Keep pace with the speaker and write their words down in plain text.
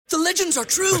The legends are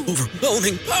true.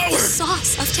 Overwhelming power!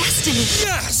 Sauce of destiny.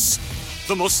 Yes!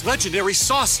 The most legendary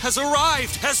sauce has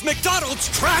arrived as McDonald's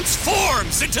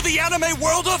transforms into the anime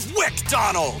world of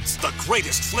WickDonald's. The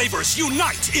greatest flavors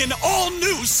unite in all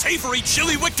new savory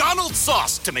chili McDonald's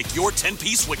sauce to make your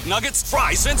 10-piece Wick Nuggets,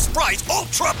 fries, and Sprite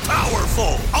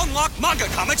ultra-powerful. Unlock manga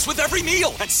comics with every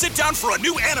meal and sit down for a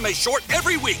new anime short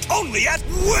every week only at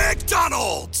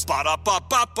WickDonald's.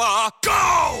 Ba-da-ba-ba-ba,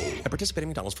 go! At participating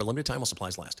McDonald's for a limited time while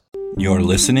supplies last. You're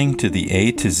listening to the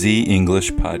A to Z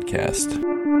English podcast.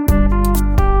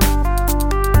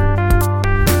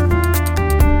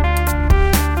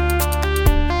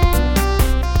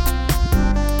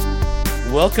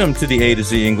 Welcome to the A to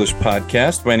Z English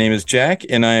podcast. My name is Jack,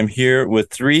 and I am here with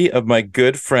three of my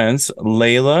good friends,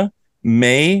 Layla,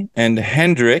 May, and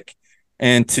Hendrik.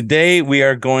 And today we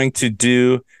are going to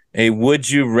do a Would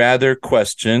You Rather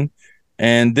question.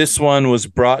 And this one was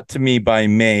brought to me by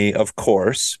May, of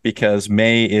course, because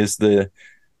May is the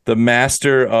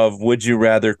master of Would You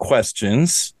Rather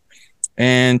questions.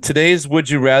 And today's Would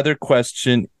You Rather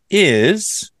question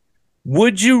is,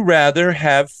 would you rather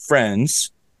have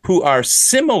friends who are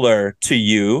similar to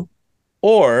you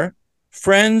or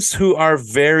friends who are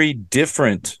very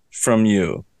different from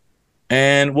you?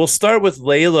 And we'll start with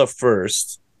Layla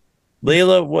first.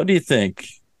 Layla, what do you think?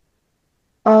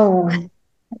 Oh,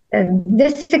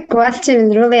 this question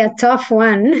is really a tough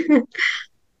one.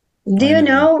 Do you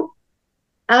know?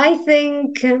 I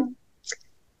think,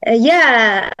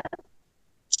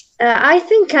 I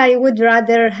think I would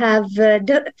rather have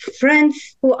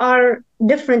friends who are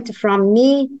different from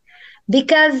me,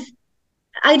 because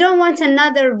I don't want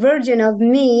another version of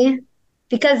me,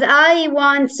 because I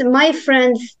want my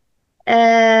friends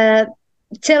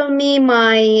tell me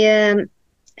my,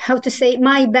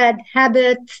 my bad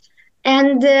habits,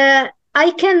 and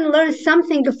I can learn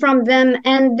something from them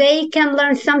and they can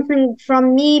learn something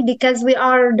from me, because we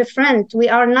are different. We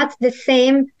are not the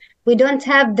same. We don't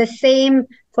have the same,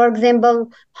 for example,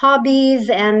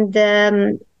 hobbies and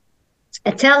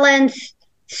talents.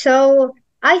 So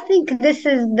I think this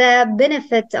is the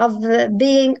benefit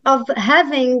of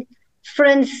having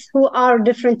friends who are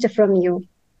different from you.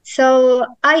 So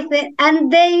I think,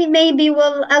 and they maybe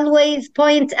will always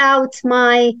point out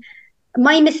my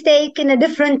mistake in a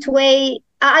different way.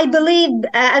 I believe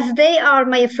as they are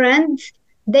my friends,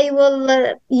 they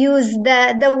will use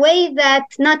the way that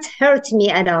not hurt me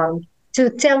at all to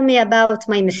tell me about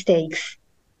my mistakes.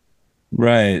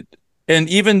 Right. And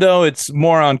even though it's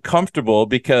more uncomfortable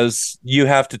because you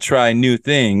have to try new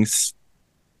things,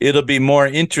 it'll be more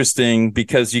interesting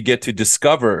because you get to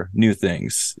discover new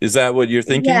things. Is that what you're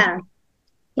thinking? Yeah.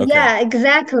 Okay. Yeah,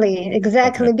 exactly.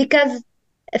 Okay. Because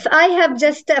if I have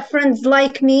just friends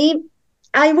like me,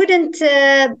 I wouldn't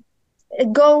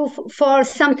go for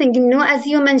something new. As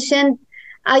you mentioned,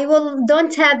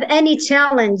 don't have any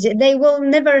challenge. They will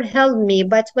never help me.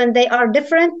 But when they are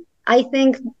different, I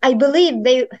believe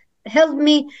they help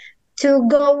me to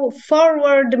go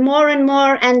forward more and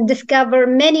more and discover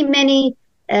many, many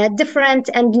different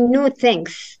and new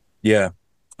things. Yeah.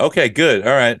 Okay, good.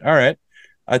 All right.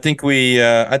 I think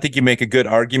you make a good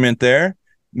argument there.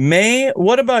 May,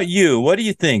 what about you? What do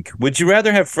you think? Would you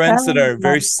rather have friends that are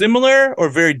very similar or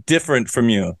very different from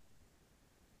you?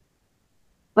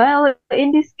 Well,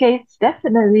 in this case,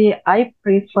 definitely I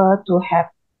prefer to have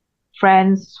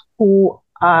friends who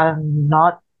are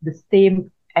not the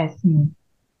same as me.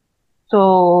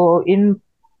 So in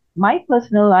my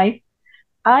personal life,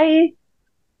 I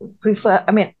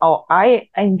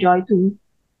enjoy to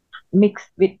mix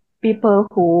with people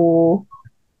who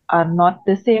are not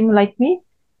the same like me.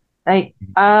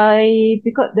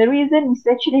 Because the reason is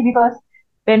actually because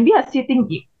when we are sitting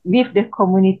with the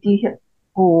community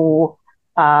who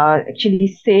actually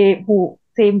same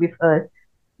with us,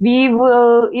 we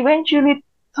will eventually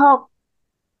talk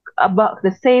about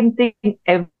the same thing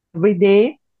every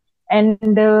day. And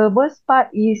the worst part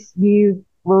is we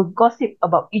will gossip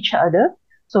about each other.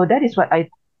 So that is what I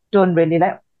don't really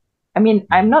like. I mean,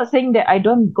 I'm not saying that I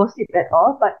don't gossip at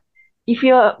all, but if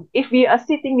we are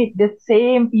sitting with the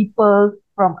same people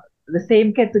from the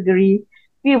same category,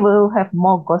 we will have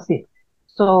more gossip.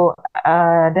 So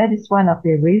that is one of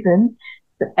the reasons.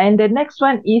 And the next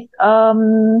one is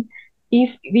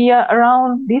if we are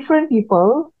around different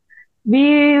people,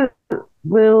 we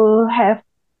will have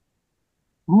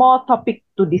more topic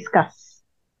to discuss.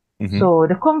 Mm-hmm. So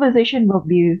the conversation will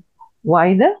be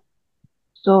wider.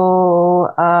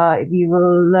 So we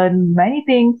will learn many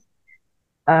things,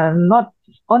 not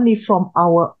only from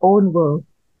our own world.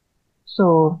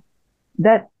 So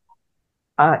that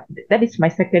is my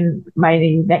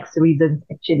next reason,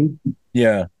 actually.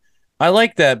 Yeah. I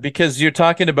like that because you're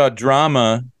talking about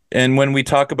drama. And when we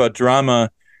talk about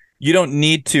drama, you don't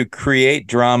need to create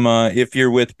drama if you're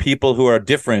with people who are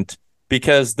different,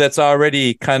 because that's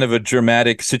already kind of a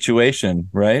dramatic situation,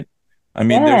 right? I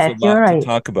mean, there's a Yes, you're lot to right.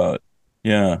 talk about.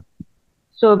 Yeah,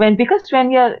 So because when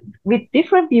you're with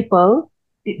different people,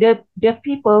 the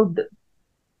people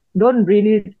don't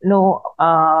really know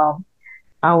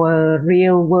our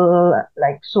real world,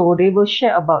 like, so they will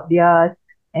share about theirs,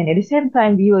 and at the same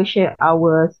time we will share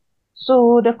ours.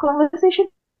 So the conversation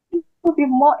will be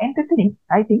more entertaining,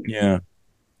 I think. yeah.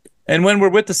 And when we're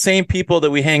with the same people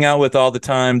that we hang out with all the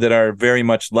time that are very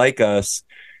much like us,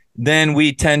 then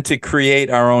we tend to create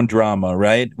our own drama,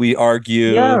 right? We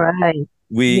argue, You're right.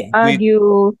 We we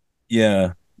argue,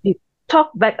 yeah, we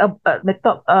talk back,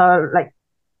 talk like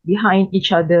behind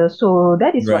each other. So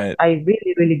that is what right. I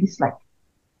really, really dislike.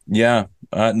 Yeah,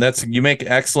 that's you make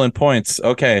excellent points.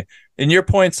 Okay, and your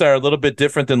points are a little bit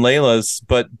different than Layla's,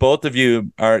 but both of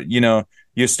you are,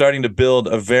 you're starting to build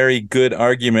a very good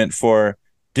argument for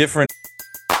different.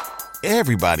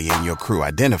 Everybody in your crew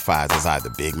identifies as either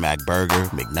Big Mac Burger,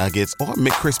 McNuggets, or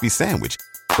McCrispy Sandwich.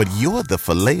 But you're the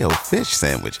Filet-O-Fish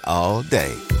Sandwich all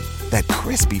day. That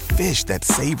crispy fish, that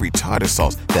savory tartar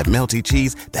sauce, that melty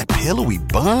cheese, that pillowy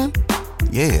bun.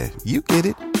 Yeah, you get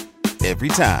it. Every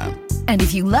time. And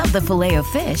if you love the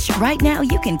Filet-O-Fish, right now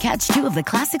you can catch two of the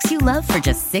classics you love for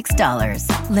just $6.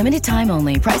 Limited time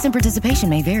only. Price and participation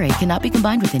may vary. Cannot be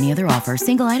combined with any other offer.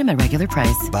 Single item at regular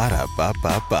price.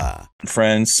 Ba-da-ba-ba-ba.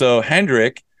 Friends. So,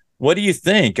 Hendrik, what do you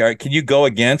think? Can you go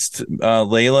against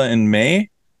Layla and May,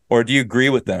 or do you agree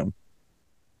with them?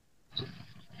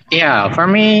 Yeah, for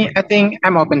me, I think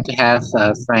I'm open to have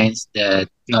friends that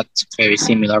not very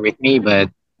similar with me, but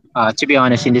to be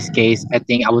honest, in this case, I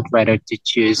think I would rather to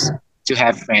choose to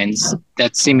have friends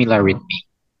that's similar with me.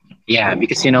 Yeah,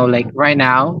 because like right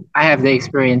now, I have the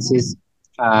experiences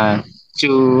to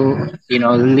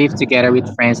live together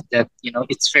with friends that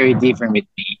it's very different with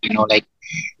me. Like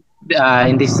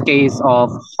in this case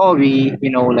of hobby,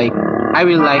 like I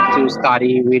will like to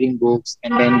study reading books,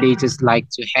 and then they just like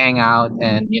to hang out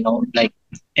and like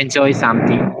enjoy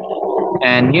something.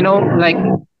 And like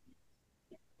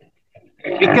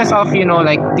because of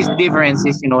like these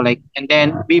differences, like, and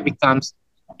then we becomes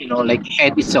like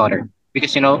hate each other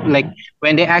because like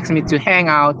when they ask me to hang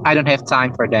out, I don't have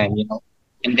time for them,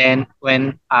 and then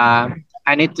when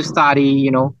I need to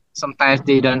study, sometimes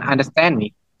they don't understand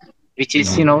me, which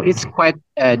is it's quite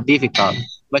difficult.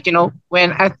 But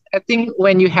when I think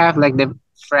when you have like the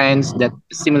friends that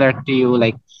similar to you,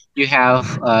 like you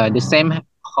have the same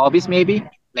hobbies, maybe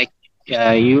like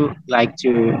you like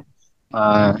to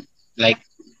uh, like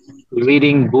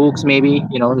reading books, maybe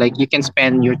like you can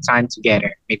spend your time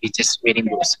together, maybe just reading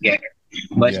books together.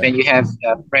 But Yeah. when you have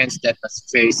friends that are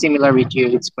very similar with you,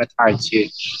 it's quite hard to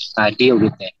deal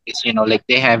with them. It's like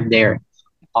they have their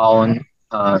own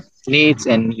needs,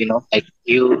 and like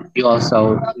you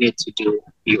also need to do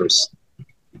yours,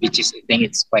 which is, I think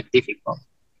it's quite difficult.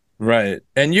 Right.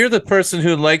 And you're the person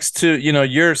who likes to,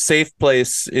 your safe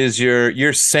place is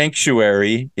your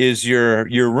sanctuary is your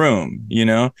room,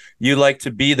 You like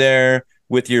to be there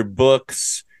with your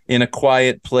books in a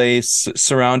quiet place,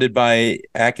 surrounded by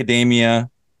academia,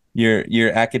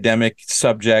 your academic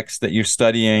subjects that you're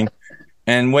studying.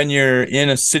 And when you're in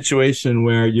a situation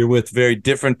where you're with very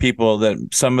different people, that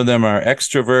some of them are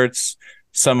extroverts,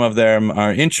 some of them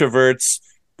are introverts,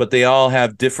 but they all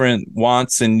have different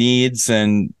wants and needs.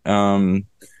 And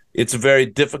it's very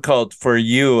difficult for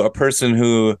you, a person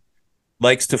who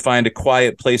likes to find a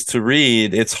quiet place to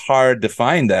read. It's hard to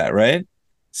find that, right?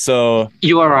 So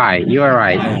You are right. You are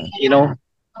right.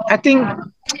 I think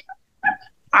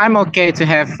I'm okay to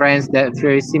have friends that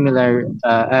very similar,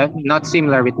 not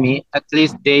similar with me. At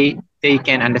least they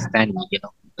can understand me.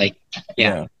 Like yeah,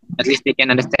 yeah, at least they can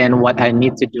understand what I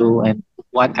need to do and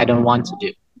what I don't want to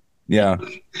do. yeah,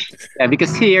 Yeah,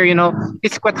 because here,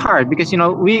 it's quite hard because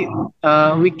we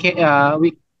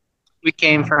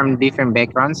came from different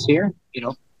backgrounds here.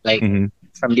 Like hmm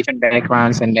from different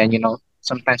backgrounds, and then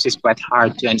sometimes it's quite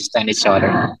hard to understand each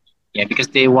other. Yeah, because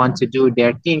they want to do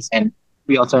their things, and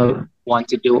we also want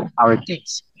to do our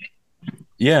things.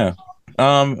 yeah.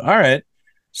 All right.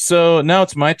 So now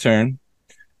it's my turn,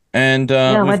 and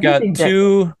Yeah, we've what do you got think, Jack?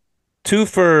 two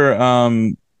for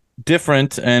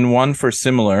different and one for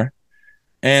similar.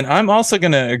 And I'm also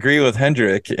going to agree with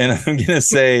Hendrik. And I'm going to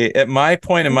say, at my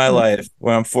point in my life,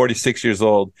 when I'm 46 years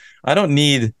old, I don't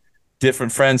need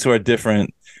different friends who are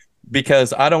different,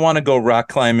 because I don't want to go rock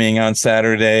climbing on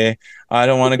Saturday. I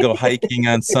don't want to go hiking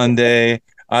on Sunday.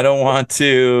 I don't want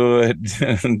to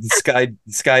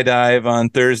skydive on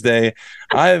Thursday.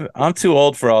 I'm too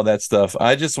old for all that stuff.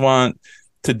 I just want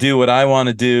to do what I want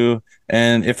to do.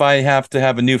 And if I have to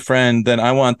have a new friend, then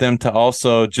I want them to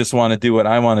also just want to do what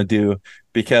I want to do,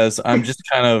 because I'm just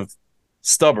kind of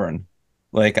stubborn.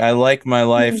 Like, I like my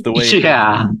life the way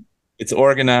it's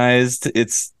organized.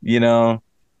 It's,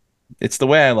 it's the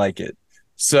way I like it.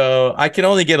 So I can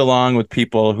only get along with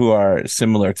people who are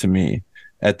similar to me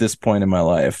at this point in my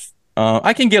life.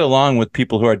 I can get along with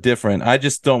people who are different. I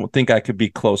just don't think I could be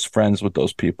close friends with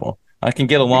those people. I can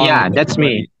get along. Yeah, with that's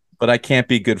everybody, me. but I can't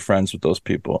be good friends with those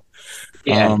people.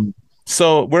 Yeah.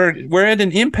 So we're at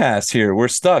an impasse here. We're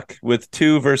stuck with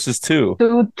 2 versus 2.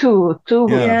 2-2. 2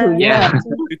 Yeah. 2. Yeah.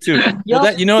 2-2. Well,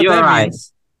 that, you know what You're that right.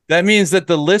 means? That means that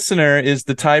the listener is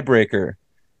the tiebreaker.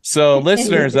 So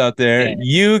listeners out there, Yeah.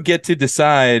 you get to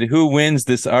decide who wins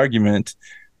this argument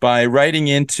by writing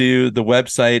into the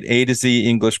website A to Z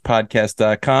English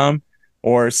Podcast.com,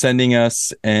 or sending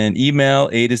us an email,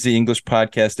 A to Z English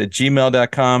Podcast at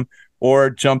gmail.com, or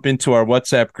jump into our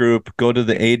WhatsApp group, go to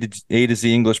the A to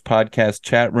Z English Podcast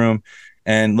chat room,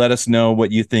 and let us know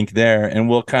what you think there. And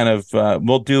we'll kind of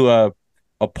we'll do a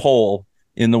poll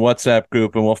in the WhatsApp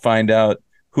group, and we'll find out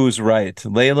who's right,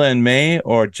 Layla and May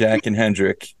or Jack and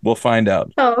Hendrik. We'll find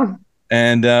out. Oh,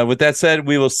 And with that said,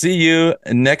 we will see you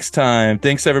next time.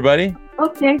 Thanks, everybody.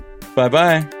 Okay.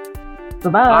 Bye-bye.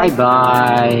 Bye-bye. Bye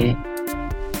bye.